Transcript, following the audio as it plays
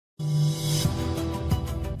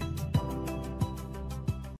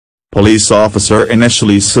Police officer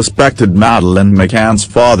initially suspected Madeleine McCann's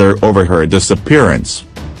father over her disappearance.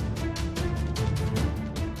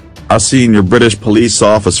 A senior British police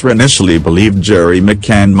officer initially believed Gerry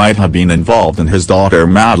McCann might have been involved in his daughter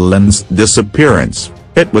Madeleine's disappearance,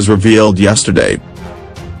 it was revealed yesterday.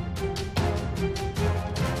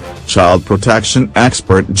 Child protection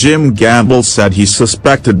expert Jim Gamble said he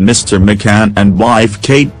suspected Mr. McCann and wife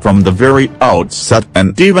Kate from the very outset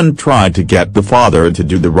and even tried to get the father to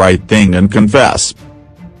do the right thing and confess.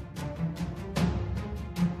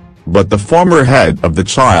 But the former head of the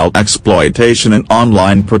Child Exploitation and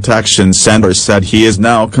Online Protection Center said he is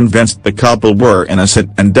now convinced the couple were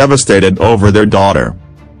innocent and devastated over their daughter.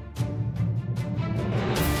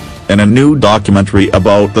 In a new documentary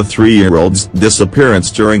about the 3-year-old's disappearance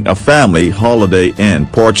during a family holiday in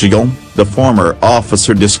Portugal, the former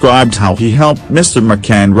officer described how he helped Mr.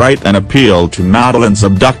 McCann write an appeal to Madeleine's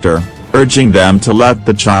abductor, urging them to let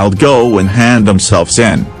the child go and hand themselves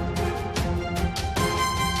in.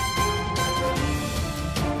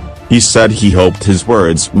 He said he hoped his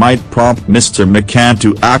words might prompt Mr. McCann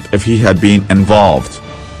to act if he had been involved.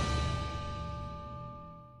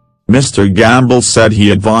 Mr. Gamble said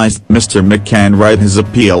he advised Mr. McCann write his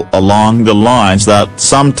appeal along the lines that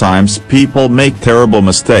sometimes people make terrible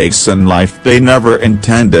mistakes in life they never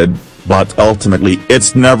intended, but ultimately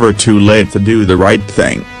it's never too late to do the right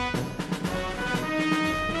thing.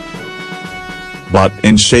 But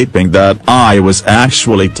in shaping that I was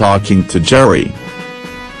actually talking to Gerry.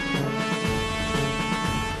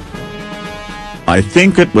 I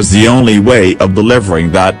think it was the only way of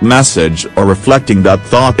delivering that message or reflecting that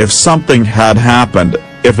thought. If something had happened,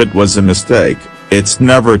 if it was a mistake, it's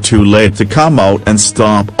never too late to come out and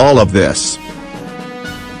stop all of this.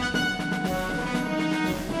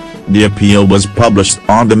 The appeal was published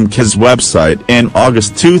on the McCann's website in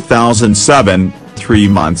August 2007, 3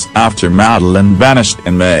 months after Madeleine vanished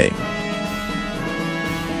in May.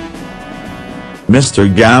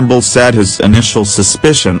 Mr. Gamble said his initial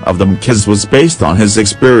suspicion of the McCanns was based on his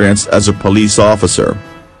experience as a police officer.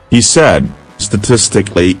 He said,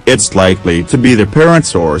 statistically it's likely to be the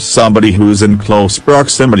parents or somebody who's in close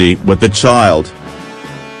proximity with the child.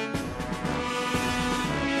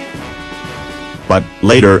 But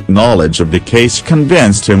later knowledge of the case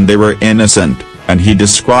convinced him they were innocent, and he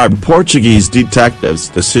described Portuguese detectives'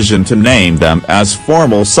 decision to name them as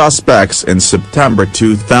formal suspects in September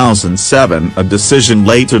 2007, a decision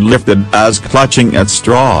later lifted as clutching at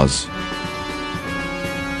straws.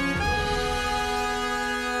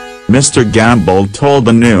 Mr. Gamble told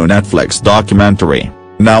the new Netflix documentary,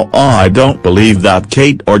 "Now I don't believe that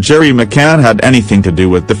Kate or Gerry McCann had anything to do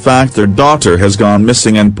with the fact their daughter has gone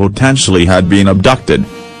missing and potentially had been abducted."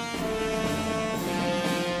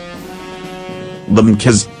 The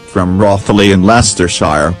McCanns, from Rothley in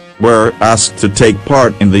Leicestershire, were asked to take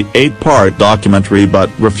part in the 8-part documentary but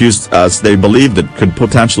refused as they believed it could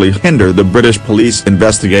potentially hinder the British police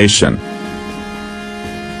investigation.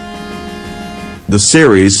 The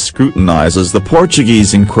series scrutinises the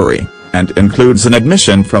Portuguese inquiry, and includes an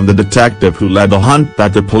admission from the detective who led the hunt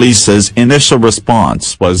that the police's initial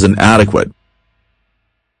response was inadequate.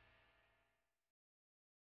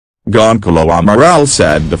 Goncalo Amaral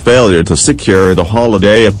said the failure to secure the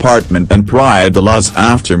holiday apartment and pry the laws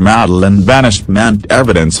after Madeleine vanished meant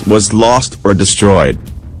evidence was lost or destroyed.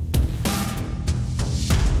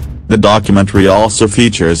 The documentary also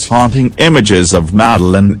features haunting images of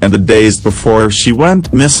Madeleine in the days before she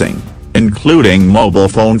went missing, including mobile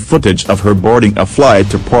phone footage of her boarding a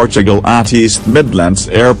flight to Portugal at East Midlands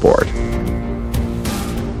Airport.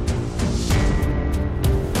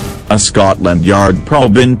 A Scotland Yard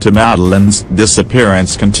probe into Madeleine's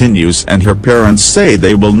disappearance continues, and her parents say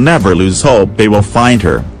they will never lose hope they will find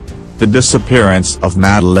her. The Disappearance of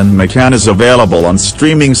Madeleine McCann is available on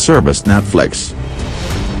streaming service Netflix.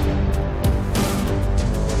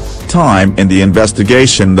 Time in the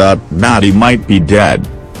investigation that Maddie might be dead.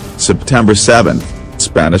 September 7,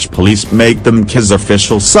 Spanish police make the McCanns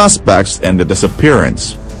official suspects in the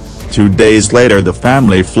disappearance. 2 days later the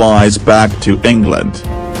family flies back to England.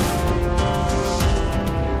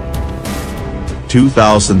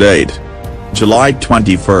 2008. July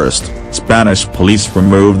 21, Spanish police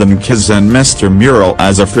remove the McCanns and Mr. Muriel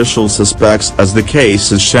as official suspects as the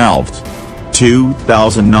case is shelved.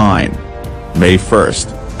 2009. May 1,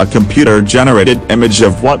 a computer-generated image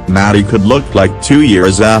of what Maddie could look like 2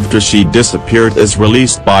 years after she disappeared is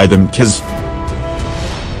released by the McCanns.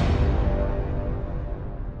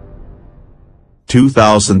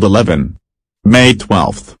 2011. May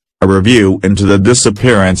 12. A review into the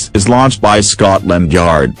disappearance is launched by Scotland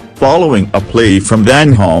Yard, following a plea from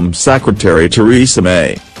then Home Secretary Theresa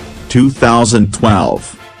May.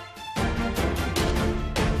 2012.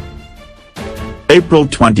 April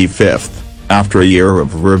 25. After a year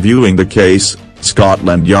of reviewing the case,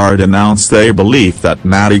 Scotland Yard announced their belief that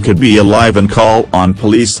Maddie could be alive and call on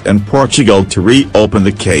police in Portugal to reopen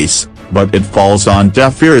the case, but it falls on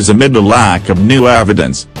deaf ears amid the lack of new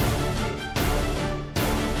evidence.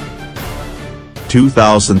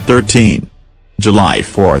 2013. July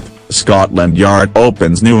 4. Scotland Yard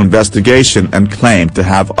opens new investigation and claimed to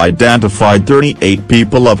have identified 38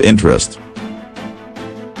 people of interest.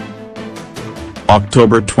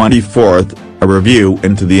 October 24. A review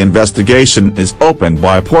into the investigation is opened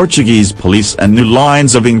by Portuguese police and new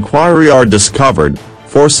lines of inquiry are discovered,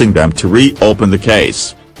 forcing them to reopen the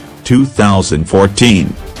case.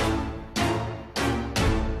 2014.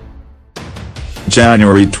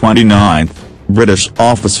 January 29. British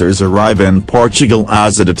officers arrive in Portugal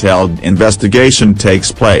as a detailed investigation takes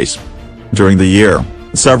place. During the year,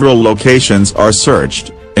 several locations are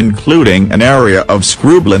searched, including an area of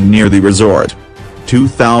scrubland near the resort.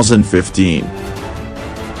 2015.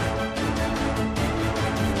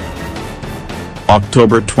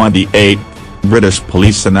 October 28. British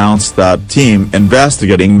police announced that team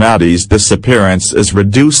investigating Maddie's disappearance is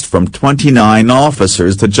reduced from 29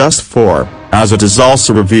 officers to just 4, as it is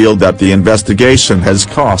also revealed that the investigation has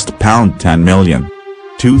cost £10 million.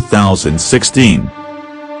 2016.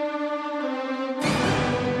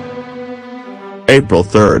 April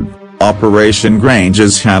 3. Operation Grange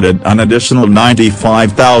is handed an additional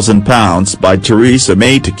 £95,000 by Theresa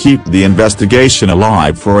May to keep the investigation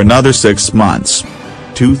alive for another 6 months.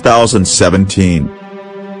 2017.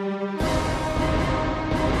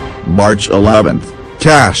 March 11.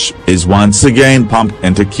 Cash is once again pumped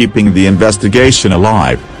into keeping the investigation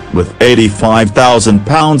alive, with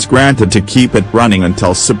 £85,000 granted to keep it running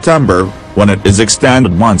until September, when it is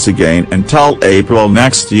extended once again until April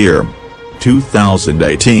next year.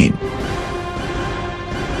 2018.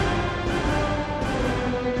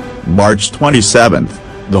 March 27.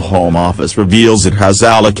 The Home Office reveals it has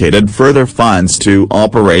allocated further funds to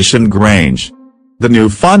Operation Grange. The new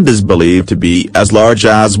fund is believed to be as large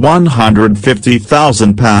as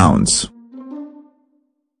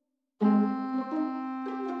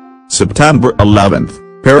 £150,000. September 11.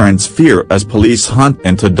 Parents fear as police hunt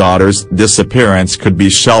into daughter's disappearance could be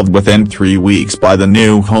shelved within 3 weeks by the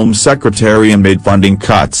new Home Secretary amid funding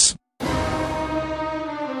cuts.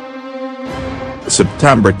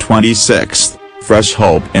 September 26. Fresh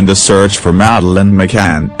hope in the search for Madeleine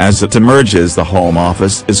McCann. As it emerges, the Home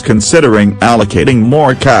Office is considering allocating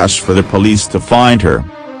more cash for the police to find her.